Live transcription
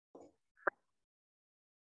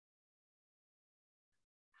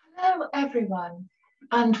Hello everyone,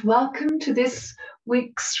 and welcome to this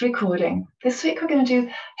week's recording. This week we're going to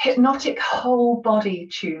do hypnotic whole body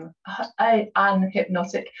tune, an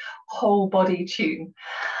hypnotic whole body tune.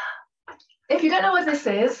 If you don't know what this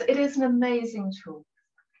is, it is an amazing tool.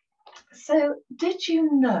 So did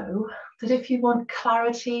you know that if you want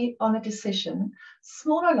clarity on a decision,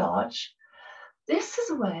 small or large, this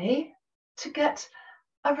is a way to get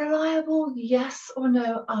a reliable yes or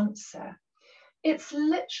no answer? It's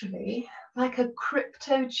literally like a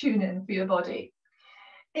crypto tune-in for your body.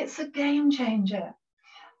 It's a game changer,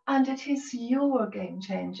 and it is your game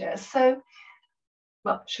changer. So,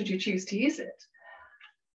 well, should you choose to use it?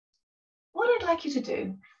 What I'd like you to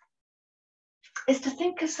do is to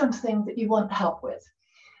think of something that you want help with.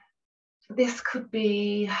 This could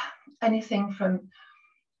be anything from,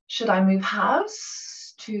 should I move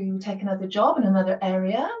house, to take another job in another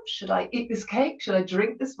area? Should I eat this cake? Should I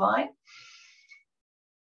drink this wine?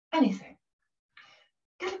 Anything.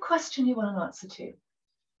 Get a question you want an answer to.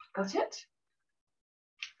 Got it?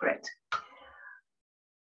 Great.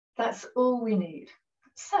 That's all we need.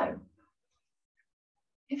 So,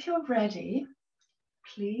 if you're ready,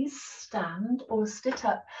 please stand or sit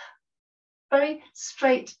up very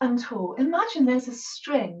straight and tall. Imagine there's a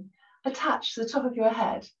string attached to the top of your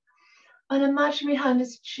head. An imaginary hand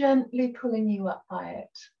is gently pulling you up by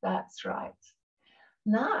it. That's right.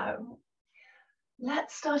 Now,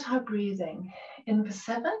 let's start our breathing. In for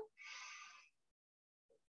 7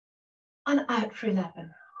 and out for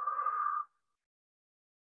 11.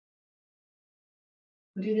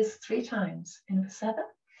 We'll do this 3 times. In for 7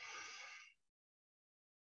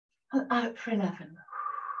 and out for 11.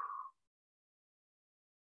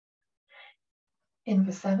 In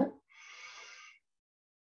for 7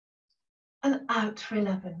 and out for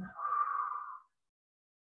 11.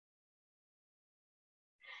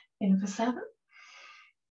 In for 7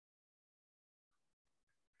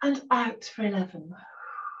 and out for 11.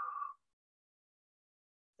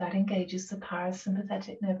 That engages the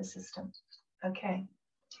parasympathetic nervous system. Okay.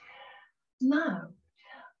 Now,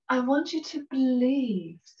 I want you to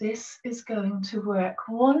believe this is going to work.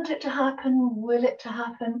 Want it to happen, will it to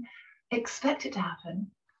happen, expect it to happen,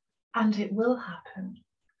 and it will happen.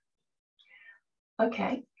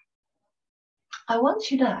 Okay. I want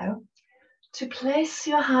you now to place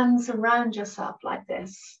your hands around yourself like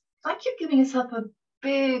this, like you're giving yourself a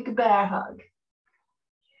big bear hug.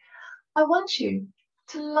 I want you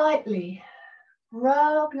to lightly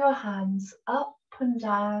rub your hands up and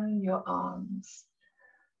down your arms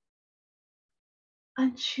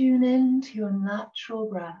and tune into your natural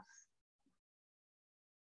breath.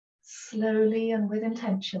 Slowly and with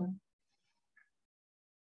intention,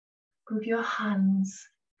 move your hands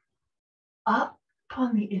up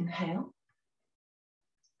on the inhale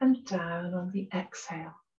and down on the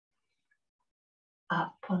exhale.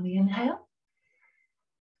 Up on the inhale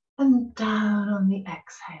and down on the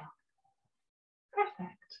exhale.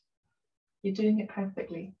 Perfect. You're doing it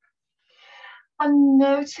perfectly. And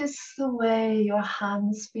notice the way your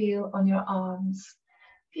hands feel on your arms.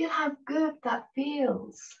 Feel how good that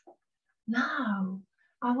feels. Now,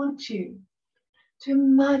 I want you to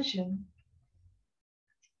imagine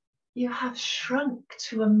you have shrunk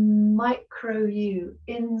to a micro you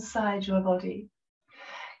inside your body.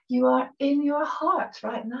 You are in your heart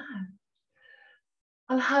right now.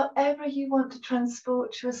 And however you want to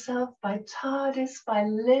transport yourself, by TARDIS, by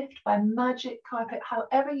lift, by magic carpet,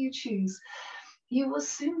 however you choose, you will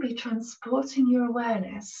soon be transporting your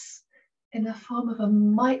awareness in the form of a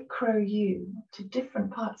micro you to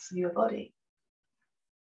different parts of your body.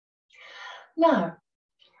 Now,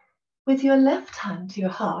 with your left hand to your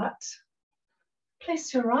heart,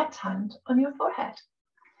 place your right hand on your forehead.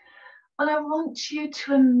 And I want you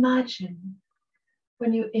to imagine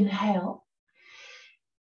when you inhale,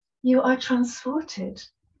 you are transported,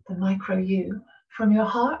 the micro you, from your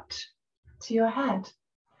heart to your head.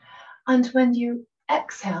 And when you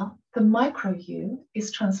exhale, the micro you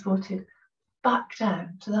is transported back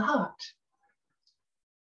down to the heart.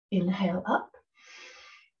 Inhale up,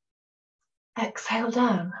 exhale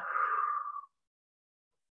down.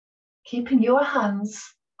 Keeping your hands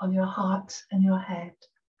on your heart and your head.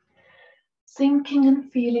 Thinking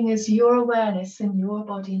and feeling as your awareness in your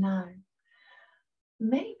body now.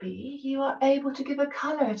 Maybe you are able to give a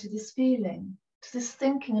colour to this feeling, to this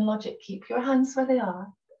thinking and logic. Keep your hands where they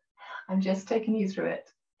are. I'm just taking you through it.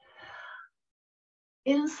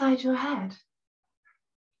 Inside your head,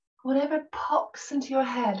 whatever pops into your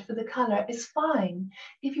head for the colour is fine.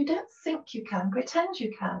 If you don't think you can, pretend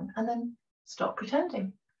you can, and then stop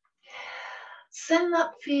pretending. Send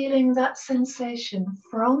that feeling, that sensation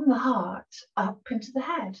from the heart up into the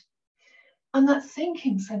head. And that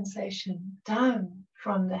sinking sensation down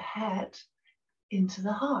from the head into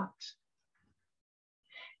the heart.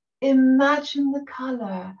 Imagine the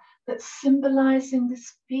colour that's symbolizing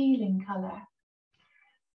this feeling colour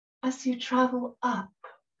as you travel up.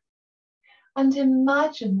 And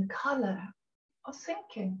imagine the colour of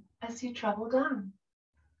sinking as you travel down.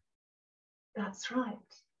 That's right.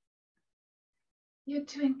 You're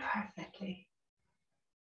doing perfectly.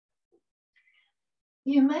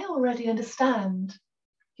 You may already understand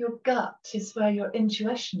your gut is where your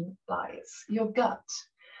intuition lies. Your gut.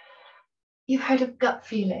 You've heard of gut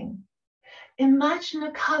feeling. Imagine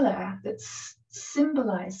a colour that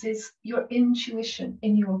symbolizes your intuition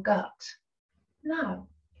in your gut. Now,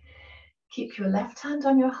 keep your left hand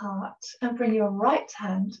on your heart and bring your right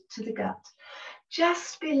hand to the gut,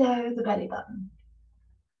 just below the belly button.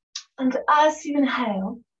 And as you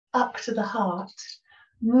inhale up to the heart,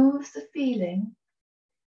 move the feeling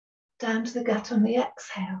down to the gut on the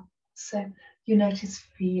exhale. So you notice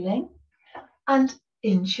feeling and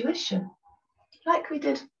intuition, like we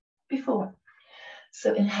did before.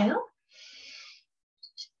 So inhale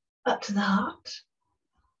up to the heart,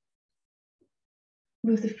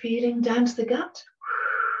 move the feeling down to the gut.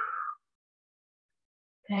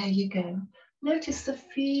 There you go. Notice the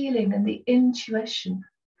feeling and the intuition.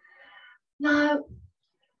 Now,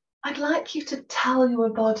 I'd like you to tell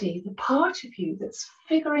your body, the part of you that's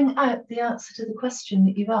figuring out the answer to the question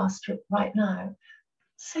that you've asked right now,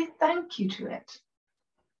 say thank you to it.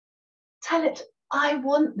 Tell it, I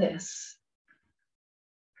want this.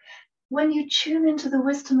 When you tune into the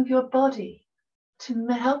wisdom of your body to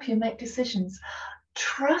help you make decisions,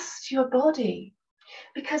 trust your body,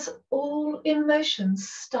 because all emotions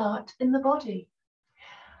start in the body.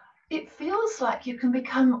 It feels like you can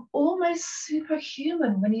become almost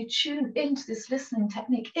superhuman when you tune into this listening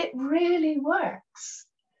technique. It really works.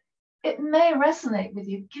 It may resonate with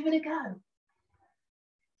you. Give it a go.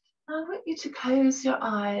 I want you to close your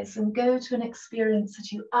eyes and go to an experience that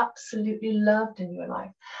you absolutely loved in your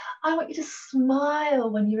life. I want you to smile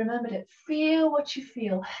when you remembered it. Feel what you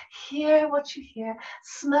feel. Hear what you hear.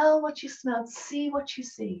 Smell what you smelled. See what you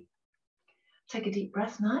see. Take a deep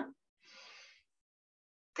breath now.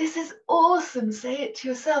 This is awesome. Say it to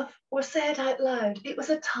yourself or say it out loud. It was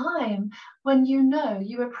a time when you know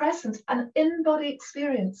you were present, an in-body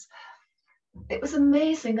experience. It was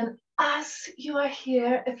amazing. And as you are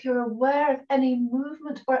here, if you're aware of any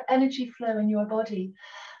movement or energy flow in your body,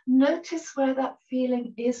 notice where that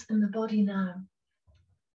feeling is in the body now.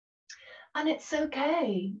 And it's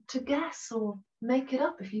okay to guess or make it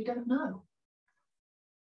up if you don't know.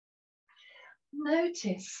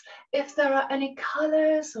 Notice if there are any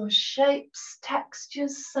colors or shapes,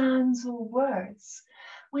 textures, sounds, or words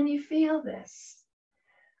when you feel this.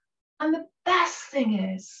 And the best thing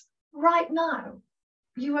is, right now,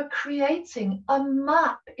 you are creating a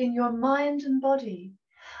map in your mind and body.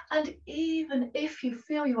 And even if you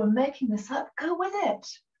feel you are making this up, go with it.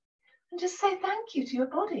 And just say thank you to your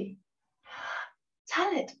body.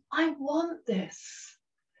 Tell it, I want this.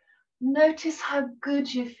 Notice how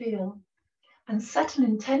good you feel. And set an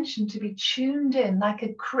intention to be tuned in like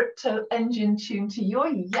a crypto engine tuned to your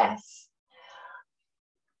yes.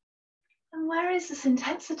 And where is this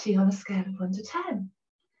intensity on a scale of 1 to 10?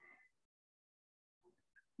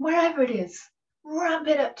 Wherever it is, ramp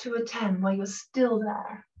it up to a 10 while you're still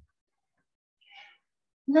there.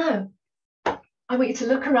 Now, I want you to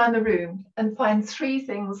look around the room and find 3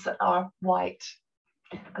 things that are white.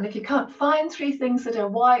 And if you can't find 3 things that are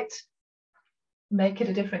white, make it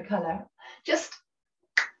a different color. Just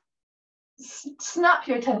snap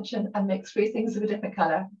your attention and make 3 things of a different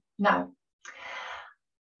color. Now,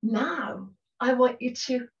 I want you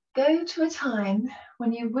to go to a time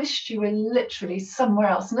when you wished you were literally somewhere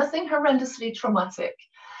else. Nothing horrendously traumatic.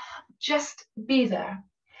 Just be there.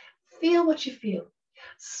 Feel what you feel.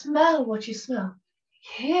 Smell what you smell.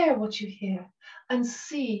 Hear what you hear. And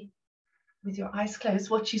see, with your eyes closed,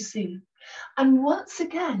 what you see. And once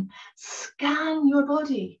again, scan your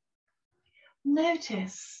body.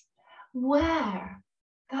 Notice where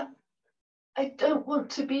that I don't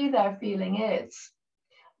want to be there feeling is.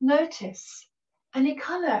 Notice any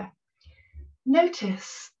color.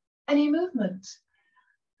 Notice any movement.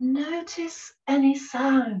 Notice any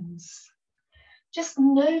sounds. Just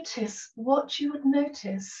notice what you would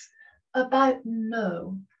notice about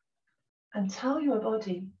no, and tell your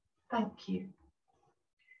body, thank you.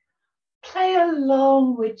 Play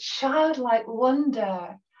along with childlike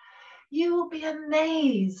wonder. You will be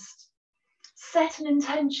amazed. Set an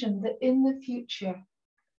intention that in the future,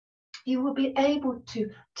 you will be able to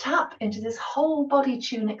tap into this whole body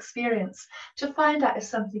tune experience to find out if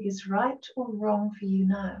something is right or wrong for you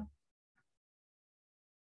now.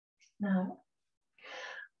 Now,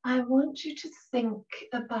 I want you to think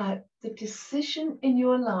about the decision in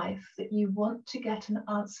your life that you want to get an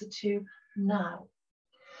answer to now.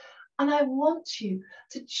 And I want you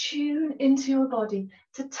to tune into your body,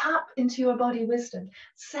 to tap into your body wisdom.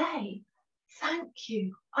 Say, thank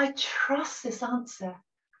you, I trust this answer.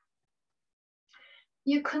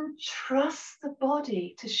 You can trust the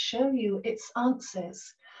body to show you its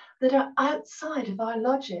answers that are outside of our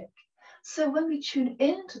logic. So when we tune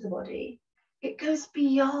into the body, it goes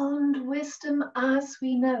beyond wisdom as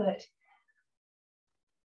we know it.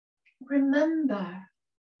 Remember,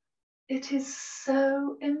 it is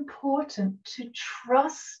so important to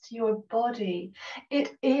trust your body.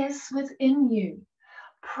 It is within you.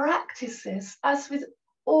 Practice this, as with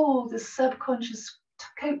all the subconscious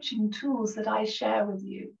coaching tools that I share with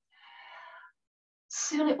you.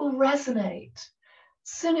 Soon it will resonate.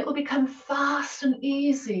 Soon it will become fast and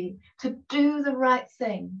easy to do the right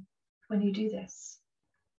thing when you do this.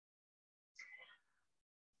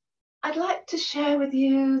 I'd like to share with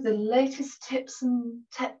you the latest tips and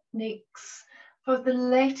techniques for the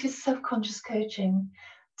latest subconscious coaching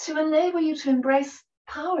to enable you to embrace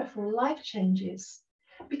powerful life changes,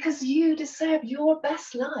 because you deserve your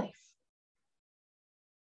best life.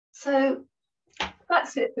 So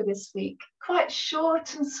that's it for this week. Quite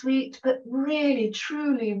short and sweet, but really,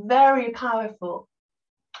 truly very powerful.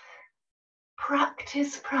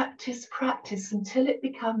 Practice, practice, practice until it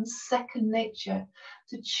becomes second nature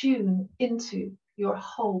to tune into your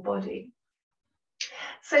whole body.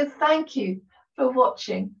 So thank you for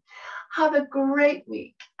watching. Have a great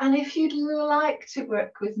week. And if you'd like to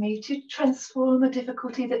work with me to transform a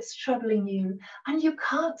difficulty that's troubling you and you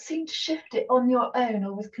can't seem to shift it on your own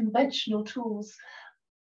or with conventional tools,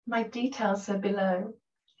 my details are below.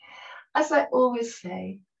 As I always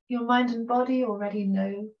say, your mind and body already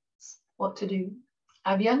know what to do.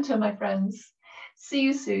 A bientôt, my friends. See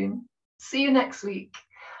you soon. See you next week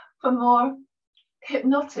for more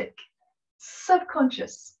hypnotic,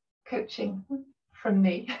 subconscious coaching from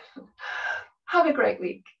me. Have a great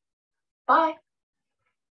week. Bye.